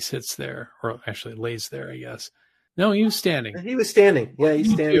as he sits there, or actually lays there? I guess. No, he was standing. He was standing. Yeah,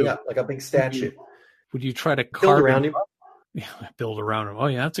 he's standing up like a big statue. Would you try to build around him? Yeah, build around him. Oh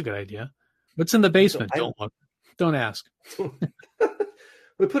yeah, that's a good idea. What's in the basement? Don't look. Don't ask.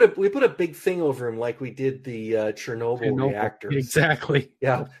 We put a big thing over him like we did the Chernobyl reactors. Exactly.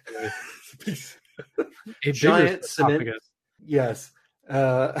 Yeah. A giant cement. Yes.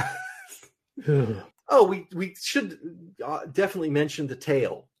 We should definitely mention the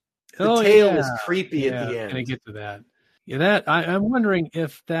tail. The tail is creepy at the end. Gonna get to that. Yeah, that I'm wondering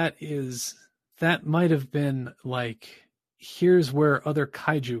if that might have been like, here's where other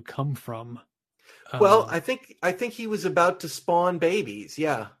kaiju come from. Well, I think he was about to spawn babies.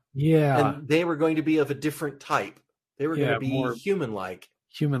 Yeah. Yeah. And they were going to be of a different type. They were going to be more human-like.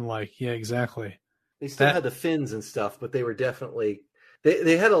 Human-like, yeah, exactly. They still had the fins and stuff, but they were definitely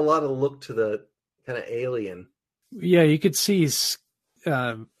they had a lot of look to the kind of alien. Yeah, you could see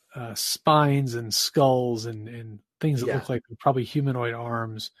spines and skulls and things that look like probably humanoid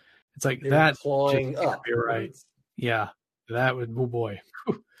arms. It's like that clawing up. You're right. Yeah, that would. Oh boy,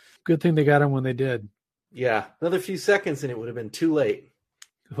 good thing they got him when they did. Yeah, another few seconds and it would have been too late.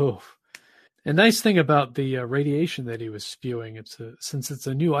 Oh, a nice thing about the radiation that he was spewing, since it's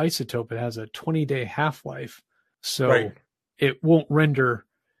a new isotope, it has a 20-day half-life, so it won't render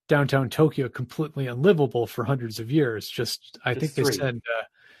downtown Tokyo completely unlivable for hundreds of years. I think they said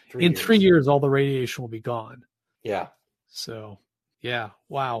in 3 years all the radiation will be gone. Yeah. So, yeah,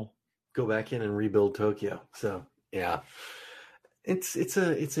 wow. Go back in and rebuild Tokyo. So, yeah, it's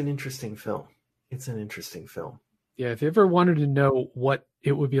an interesting film. It's an interesting film. Yeah, if you ever wanted to know what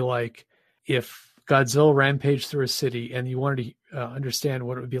it would be like if Godzilla rampaged through a city and you wanted to understand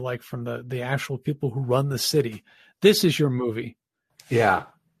what it would be like from the actual people who run the city, this is your movie. Yeah.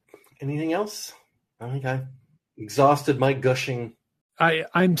 Anything else? I think I exhausted my gushing.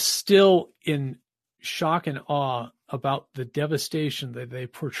 I'm still in shock and awe about the devastation that they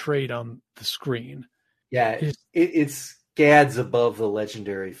portrayed on the screen. Yeah, it's gads above the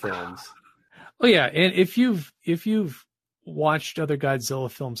legendary films. Oh yeah, and if you've watched other Godzilla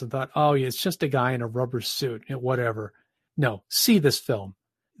films and thought, oh yeah, it's just a guy in a rubber suit, whatever. No, see this film.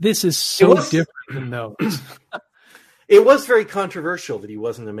 This is so different than those. It was very controversial that he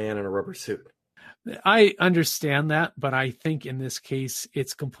wasn't a man in a rubber suit. I understand that, but I think in this case,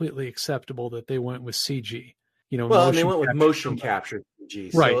 it's completely acceptable that they went with CG. Well, they went with motion capture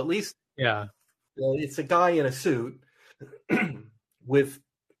CG. Right. So at least, it's a guy in a suit with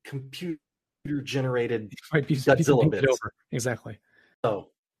computer-generated Godzilla bits. Exactly. So,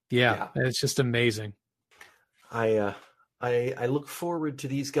 yeah, it's just amazing. I look forward to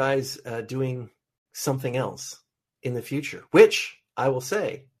these guys doing something else in the future, which I will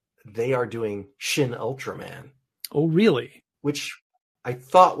say they are doing Shin Ultraman. Oh, really? Which I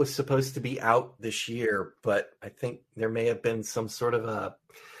thought was supposed to be out this year, but I think there may have been some sort of a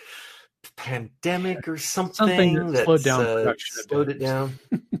pandemic or something that slowed it down.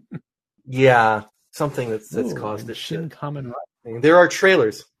 Yeah, something that's caused it. Shin Kamen Rider. There are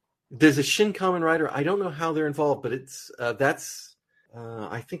trailers. There's a Shin Kamen Rider. I don't know how they're involved, but it's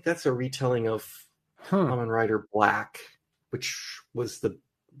I think that's a retelling of Kamen Rider Black, which was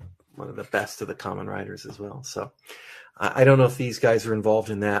one of the best of the Kamen Riders as well. So I don't know if these guys are involved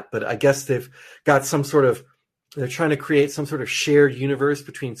in that, but I guess they've got they're trying to create some sort of shared universe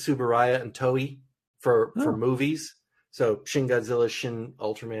between Tsuburaya and Toei for movies. So Shin Godzilla, Shin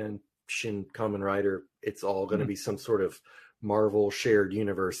Ultraman, Shin Kamen Rider, it's all going to be some sort of Marvel shared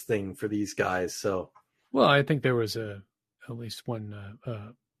universe thing for these guys. So, well, I think there was at least one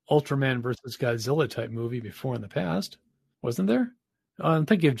Ultraman versus Godzilla type movie before in the past, wasn't there? I'm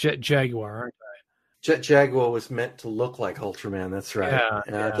thinking of Jet Jaguar, aren't I? Jet Jaguar was meant to look like Ultraman. That's right. Yeah.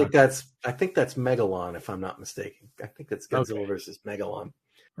 I think that's Megalon, if I'm not mistaken. I think that's Godzilla versus Megalon.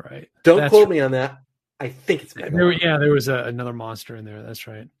 Right. Don't quote me on that. I think it's Megalon. There was another monster in there. That's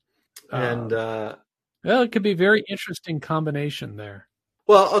right. And well, it could be a very interesting combination there.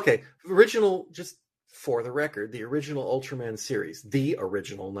 Well, okay. Just for the record, the original Ultraman series, the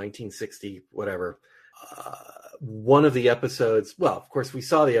original 1960 whatever. One of the episodes. Well, of course, we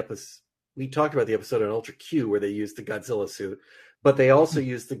saw the episode. We talked about the episode on Ultra Q where they used the Godzilla suit, but they also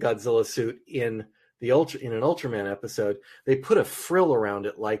used the Godzilla suit in an Ultraman episode. They put a frill around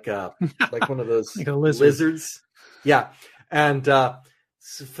it like one of those like a lizard. Lizards. Yeah, and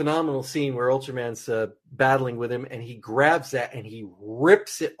it's a phenomenal scene where Ultraman's battling with him, and he grabs that and he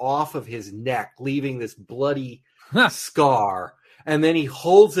rips it off of his neck, leaving this bloody scar. And then he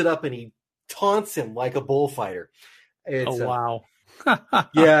holds it up and he taunts him like a bullfighter. Wow.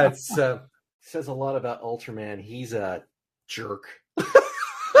 Yeah, it says a lot about Ultraman. He's a jerk.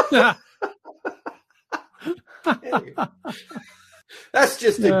 That's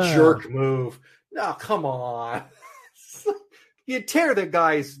just a jerk move. No, come on. You tear the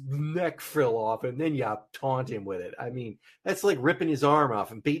guy's neck frill off and then you taunt him with it. I mean, that's like ripping his arm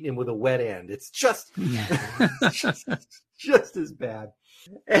off and beating him with a wet end. It's just as bad.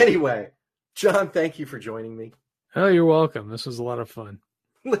 Anyway, John, thank you for joining me. Oh, you're welcome. This was a lot of fun.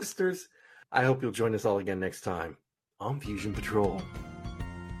 Listeners, I hope you'll join us all again next time on Fusion Patrol.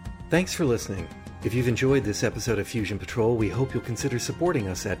 Thanks for listening. If you've enjoyed this episode of Fusion Patrol, we hope you'll consider supporting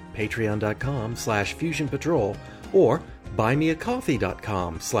us at patreon.com/Fusion Patrol or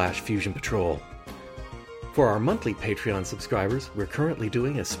buymeacoffee.com/Fusion Patrol. For our monthly Patreon subscribers, we're currently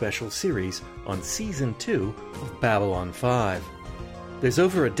doing a special series on Season 2 of Babylon 5. There's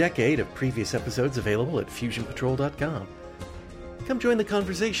over a decade of previous episodes available at FusionPatrol.com. Come join the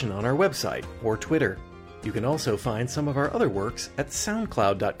conversation on our website or Twitter. You can also find some of our other works at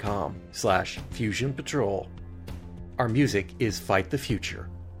SoundCloud.com/Fusion Patrol. Our music is Fight the Future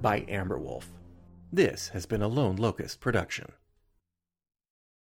by Amberwolf. This has been a Lone Locust production.